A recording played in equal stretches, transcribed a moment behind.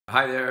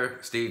Hi there,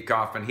 Steve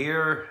Kaufman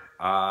here.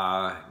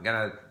 I'm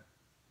gonna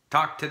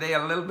talk today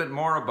a little bit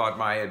more about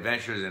my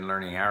adventures in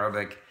learning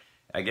Arabic.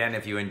 Again,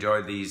 if you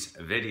enjoyed these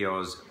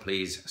videos,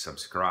 please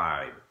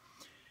subscribe.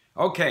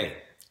 Okay,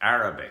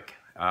 Arabic.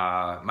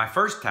 My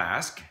first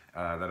task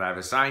that I've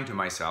assigned to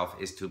myself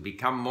is to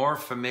become more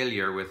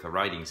familiar with the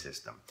writing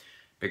system.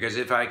 Because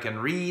if I can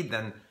read,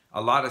 then a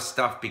lot of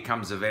stuff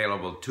becomes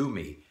available to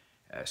me.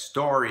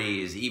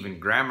 Stories, even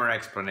grammar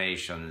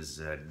explanations,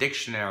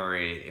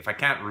 dictionary. If I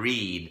can't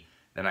read,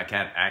 then I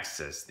can't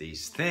access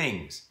these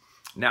things.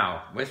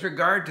 Now, with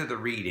regard to the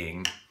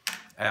reading,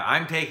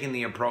 I'm taking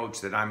the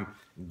approach that I'm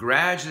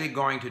gradually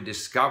going to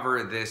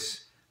discover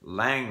this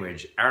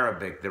language,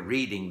 Arabic, the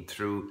reading,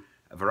 through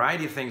a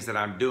variety of things that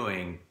I'm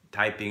doing,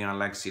 typing on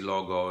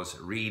Lexilogos,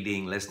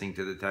 reading, listening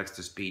to the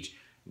text-to-speech.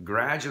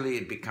 Gradually,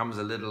 it becomes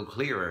a little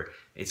clearer.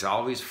 It's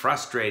always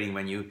frustrating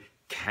when you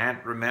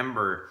can't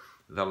remember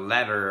the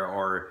letter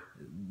or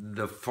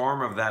the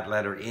form of that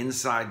letter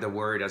inside the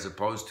word as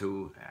opposed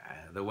to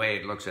the way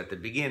it looks at the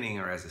beginning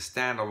or as a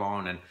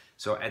standalone. And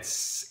so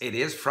it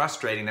is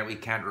frustrating that we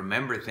can't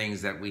remember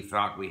things that we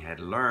thought we had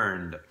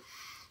learned.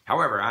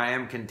 However, I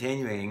am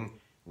continuing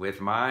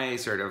with my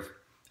sort of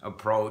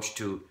approach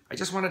to, I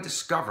just want to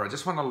discover, I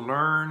just want to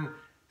learn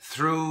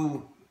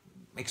through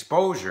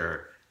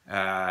exposure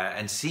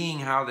and seeing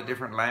how the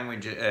different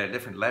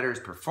different letters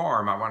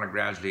perform. I want to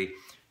gradually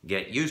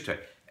get used to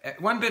it.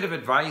 One bit of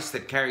advice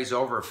that carries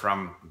over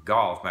from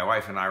golf. My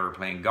wife and I were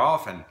playing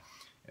golf, and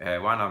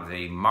one of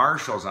the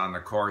marshals on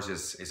the course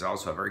is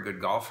also a very good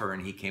golfer,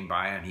 and he came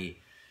by and he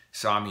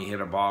saw me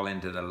hit a ball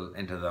into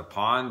the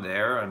pond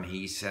there, and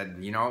he said,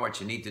 you know, what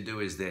you need to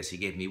do is this. He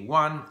gave me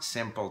one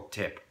simple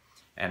tip,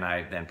 and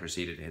I then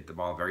proceeded to hit the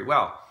ball very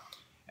well.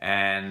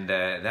 And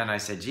then I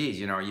said, geez,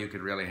 you know, you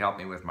could really help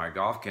me with my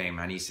golf game.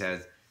 And he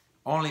said,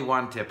 only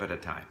one tip at a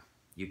time.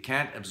 You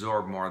can't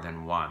absorb more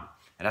than one.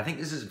 And I think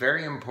this is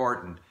very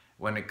important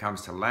when it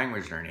comes to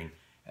language learning.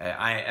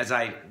 As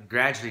I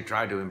gradually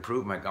try to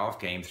improve my golf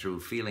game through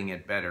feeling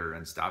it better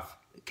and stuff,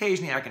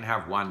 occasionally I can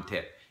have one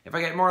tip. If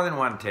I get more than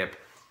one tip,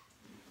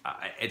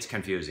 it's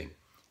confusing.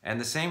 And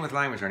the same with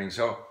language learning.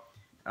 So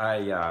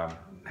I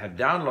have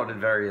downloaded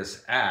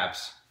various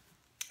apps,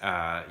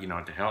 you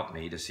know, to help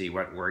me to see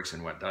what works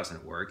and what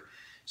doesn't work.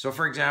 So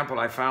for example,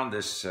 I found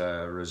this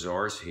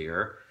resource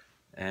here,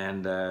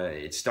 and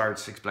it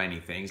starts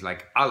explaining things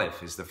like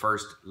Aleph is the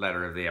first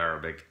letter of the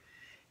Arabic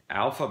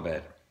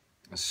alphabet.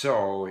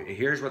 So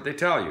here's what they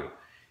tell you.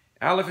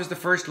 Aleph is the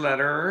first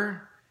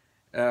letter,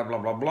 blah,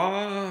 blah,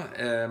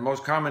 blah,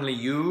 most commonly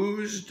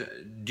used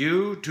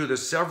due to the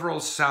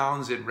several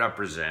sounds it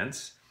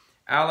represents.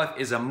 Aleph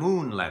is a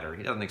moon letter.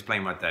 He doesn't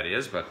explain what that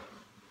is, but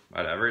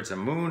whatever, it's a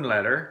moon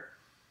letter.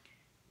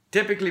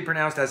 Typically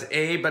pronounced as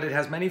A, but it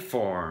has many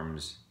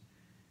forms.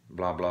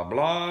 Blah, blah,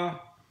 blah.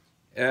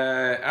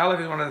 Aleph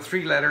is one of the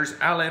three letters,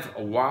 Aleph,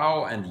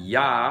 Waw, and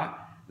Ya,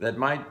 that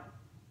might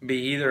be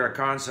either a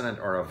consonant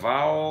or a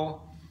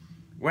vowel.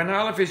 When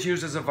Aleph is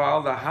used as a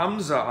vowel, the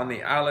Hamza on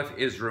the Aleph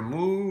is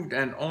removed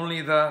and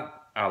only the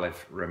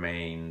Aleph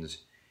remains.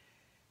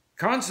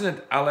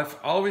 Consonant Aleph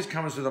always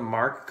comes with a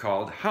mark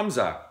called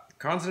Hamza.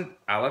 Consonant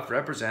Aleph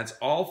represents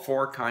all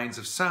four kinds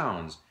of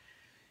sounds.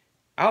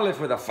 Aleph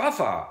with a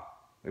Fatha,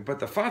 we put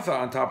the Fatha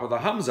on top of the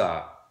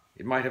Hamza.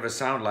 It might have a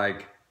sound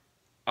like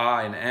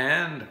in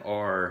and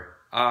or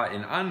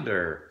in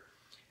under.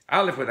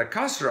 Aleph with a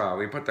kasra,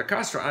 we put the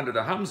kasra under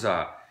the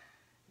hamza.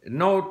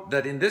 Note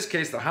that in this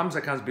case the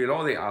hamza comes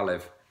below the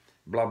aleph.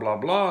 Blah, blah,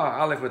 blah.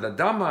 Aleph with a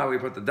dhamma, we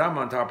put the dhamma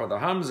on top of the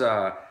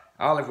hamza.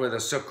 Aleph with a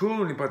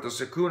sukoon, we put the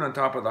sukoon on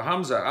top of the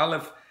hamza.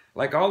 Aleph,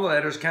 like all the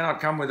letters,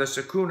 cannot come with a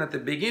sukoon at the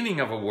beginning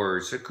of a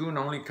word. Sukoon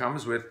only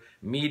comes with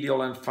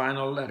medial and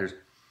final letters.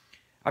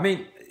 I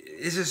mean,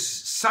 this is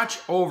such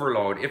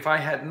overload. If I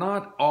had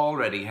not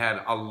already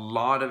had a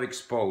lot of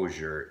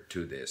exposure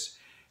to this,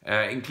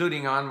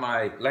 including on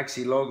my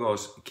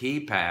Lexilogos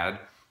keypad,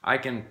 I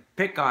can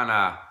pick on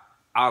a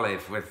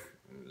Aleph with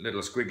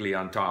little squiggly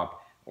on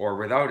top, or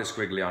without a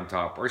squiggly on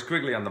top, or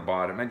squiggly on the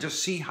bottom, and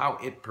just see how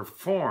it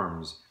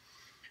performs.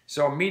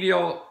 So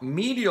medial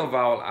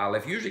vowel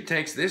Aleph usually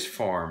takes this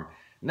form.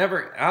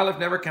 Aleph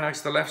never connects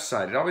the left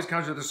side. It always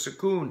comes with a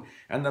sukoon,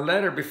 and the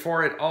letter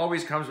before it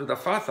always comes with a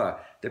fatha,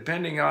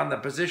 depending on the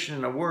position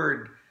in a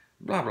word,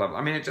 blah, blah, blah.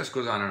 I mean, it just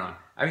goes on and on.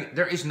 I mean,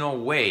 there is no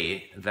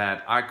way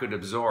that I could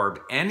absorb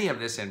any of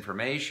this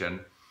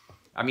information.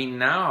 I mean,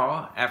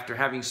 now, after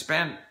having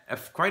spent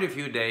quite a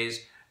few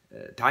days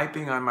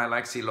typing on my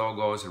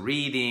Lexilogos,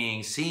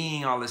 reading,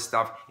 seeing all this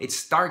stuff, it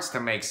starts to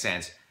make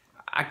sense.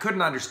 I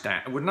couldn't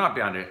understand, I would not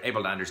be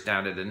able to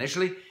understand it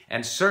initially,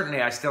 and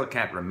certainly I still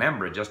can't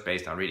remember it just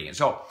based on reading it.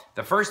 So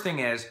the first thing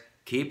is,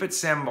 keep it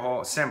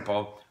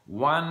simple,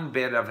 one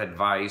bit of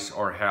advice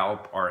or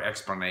help or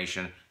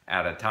explanation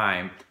at a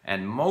time,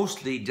 and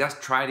mostly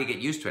just try to get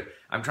used to it.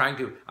 I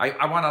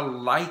want to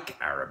like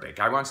Arabic.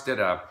 I once did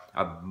a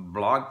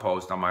blog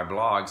post on my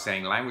blog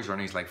saying language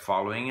learning is like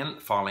falling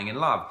in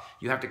love.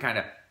 You have to kind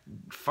of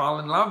fall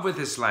in love with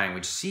this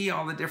language, see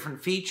all the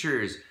different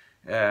features,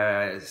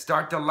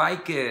 start to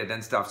like it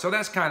and stuff. So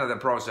that's kind of the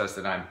process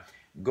that I'm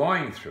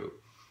going through.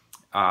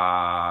 There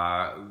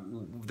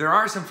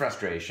are some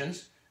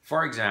frustrations.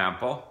 For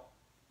example,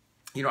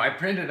 you know, I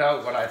printed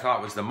out what I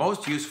thought was the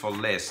most useful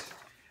list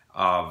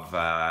of,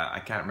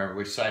 I can't remember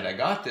which site I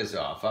got this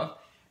off of,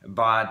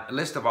 but a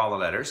list of all the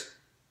letters.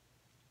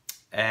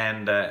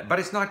 And but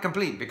it's not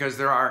complete because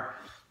there are,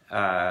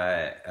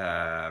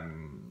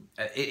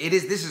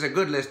 this is a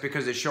good list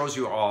because it shows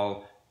you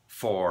all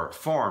 4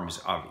 forms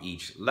of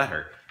each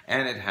letter,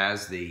 and it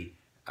has the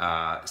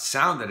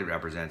sound that it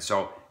represents.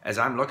 So as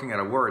I'm looking at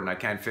a word and I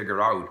can't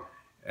figure out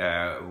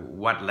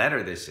what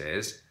letter this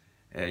is,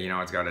 you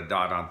know, it's got a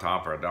dot on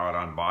top or a dot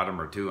on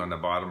bottom or 2 on the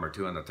bottom or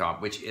 2 on the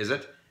top. Which is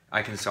it?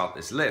 I consult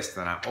this list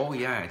and oh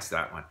yeah, it's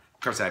that one. Of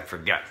course I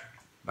forget,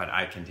 but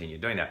I continue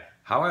doing that.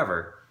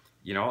 However,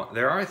 you know,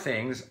 there are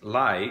things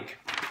like,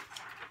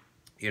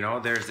 you know,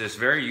 there's this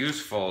very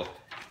useful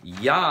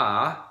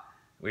ya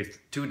with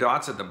 2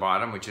 dots at the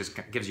bottom, which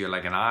gives you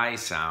like an I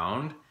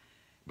sound.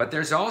 But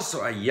there's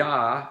also a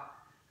ya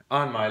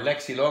on my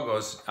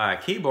Lexilogos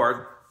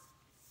keyboard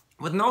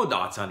with no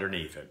dots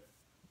underneath it.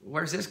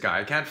 Where's this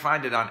guy? I can't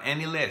find it on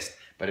any list,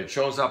 but it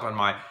shows up on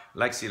my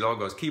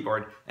Lexilogos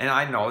keyboard, and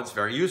I know it's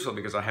very useful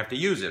because I have to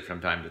use it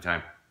from time to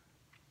time.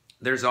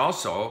 There's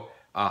also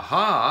a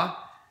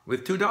ha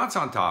with 2 dots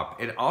on top.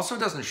 It also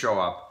doesn't show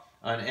up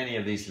on any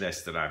of these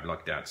lists that I've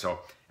looked at. So,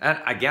 and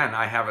again,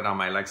 I have it on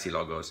my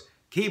Lexilogos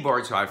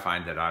keyboard, so I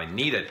find that I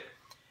need it.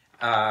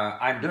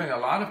 I'm doing a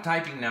lot of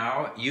typing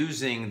now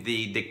using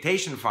the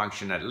dictation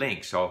function at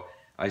LingQ. So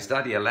I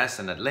study a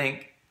lesson at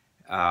LingQ.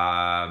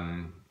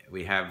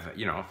 We have,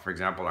 you know, for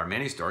example, our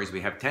mini stories. We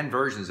have 10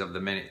 versions of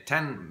the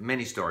 10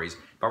 mini stories,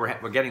 but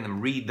we're getting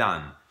them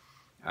redone.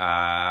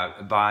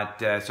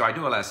 So I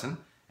do a lesson,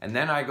 and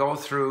then I go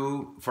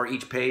through for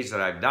each page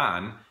that I've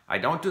done. I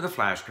don't do the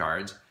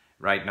flashcards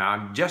right now.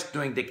 I'm just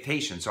doing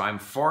dictation, so I'm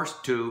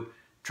forced to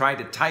try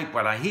to type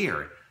what I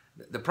hear.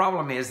 The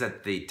problem is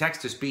that the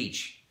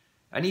text-to-speech,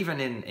 and even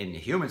in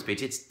human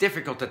speech, it's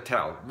difficult to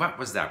tell. What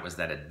was that? Was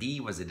that a D?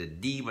 Was it a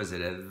D? Was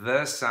it a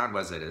the sound?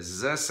 Was it a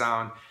z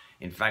sound?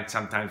 In fact,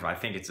 sometimes I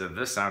think it's a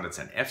the sound, it's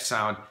an F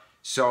sound.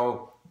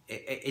 So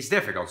it's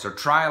difficult. So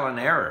trial and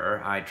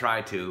error, I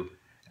try to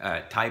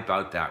type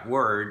out that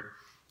word.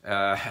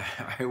 I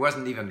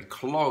wasn't even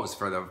close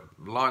for the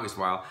longest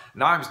while.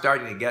 Now I'm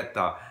starting to get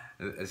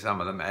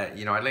some of them.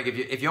 You know, I think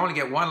if you only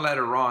get 1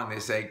 letter wrong, they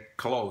say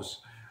close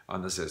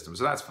on the system.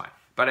 So that's fine.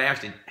 But I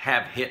actually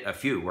have hit a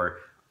few where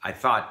I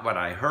thought what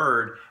I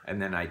heard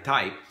and then I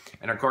type.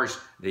 And of course,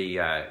 the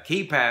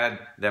keypad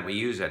that we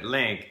use at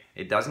LingQ,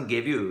 it doesn't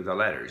give you the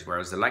letters,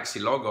 whereas the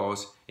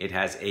Lexilogos, it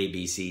has A,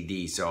 B, C,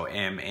 D. So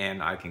M,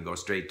 N, I can go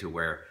straight to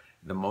where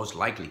the most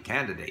likely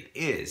candidate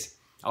is.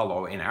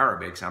 Although in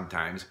Arabic,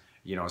 sometimes,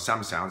 you know,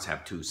 some sounds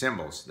have 2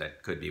 symbols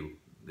that could be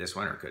this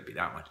one or it could be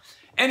that one.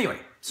 Anyway,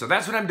 so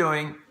that's what I'm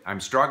doing.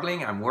 I'm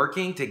struggling. I'm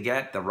working to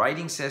get the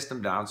writing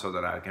system down so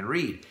that I can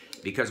read.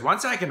 Because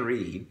once I can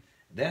read,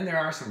 then there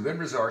are some good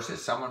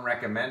resources. Someone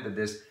recommended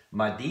this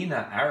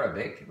Medina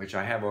Arabic, which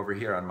I have over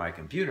here on my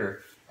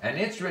computer, and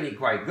it's really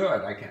quite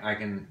good. I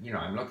can, you know,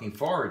 I'm looking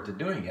forward to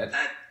doing it.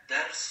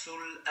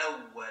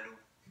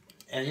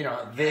 And you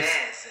know,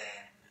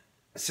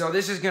 so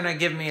this is going to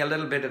give me a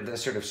little bit of the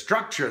sort of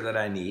structure that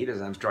I need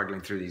as I'm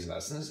struggling through these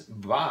lessons.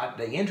 But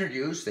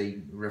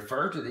they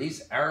refer to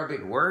these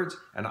Arabic words,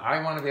 and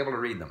I want to be able to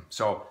read them.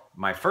 So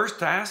my first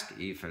task,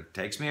 if it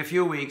takes me a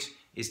few weeks,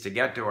 is to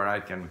get to where I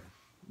can,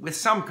 with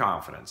some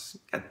confidence,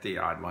 get the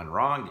odd one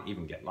wrong,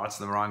 even get lots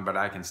of them wrong, but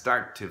I can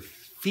start to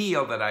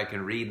feel that I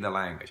can read the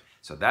language.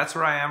 So that's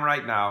where I am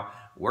right now,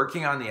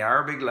 working on the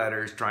Arabic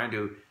letters, trying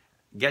to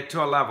get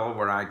to a level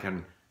where I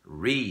can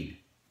read.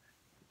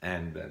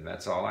 And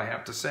that's all I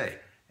have to say.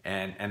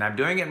 And I'm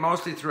doing it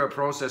mostly through a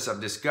process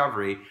of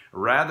discovery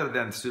rather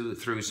than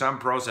through some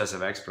process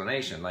of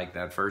explanation, like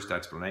that first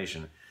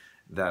explanation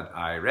that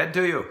I read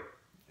to you.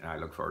 And I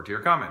look forward to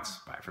your comments.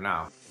 Bye for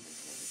now.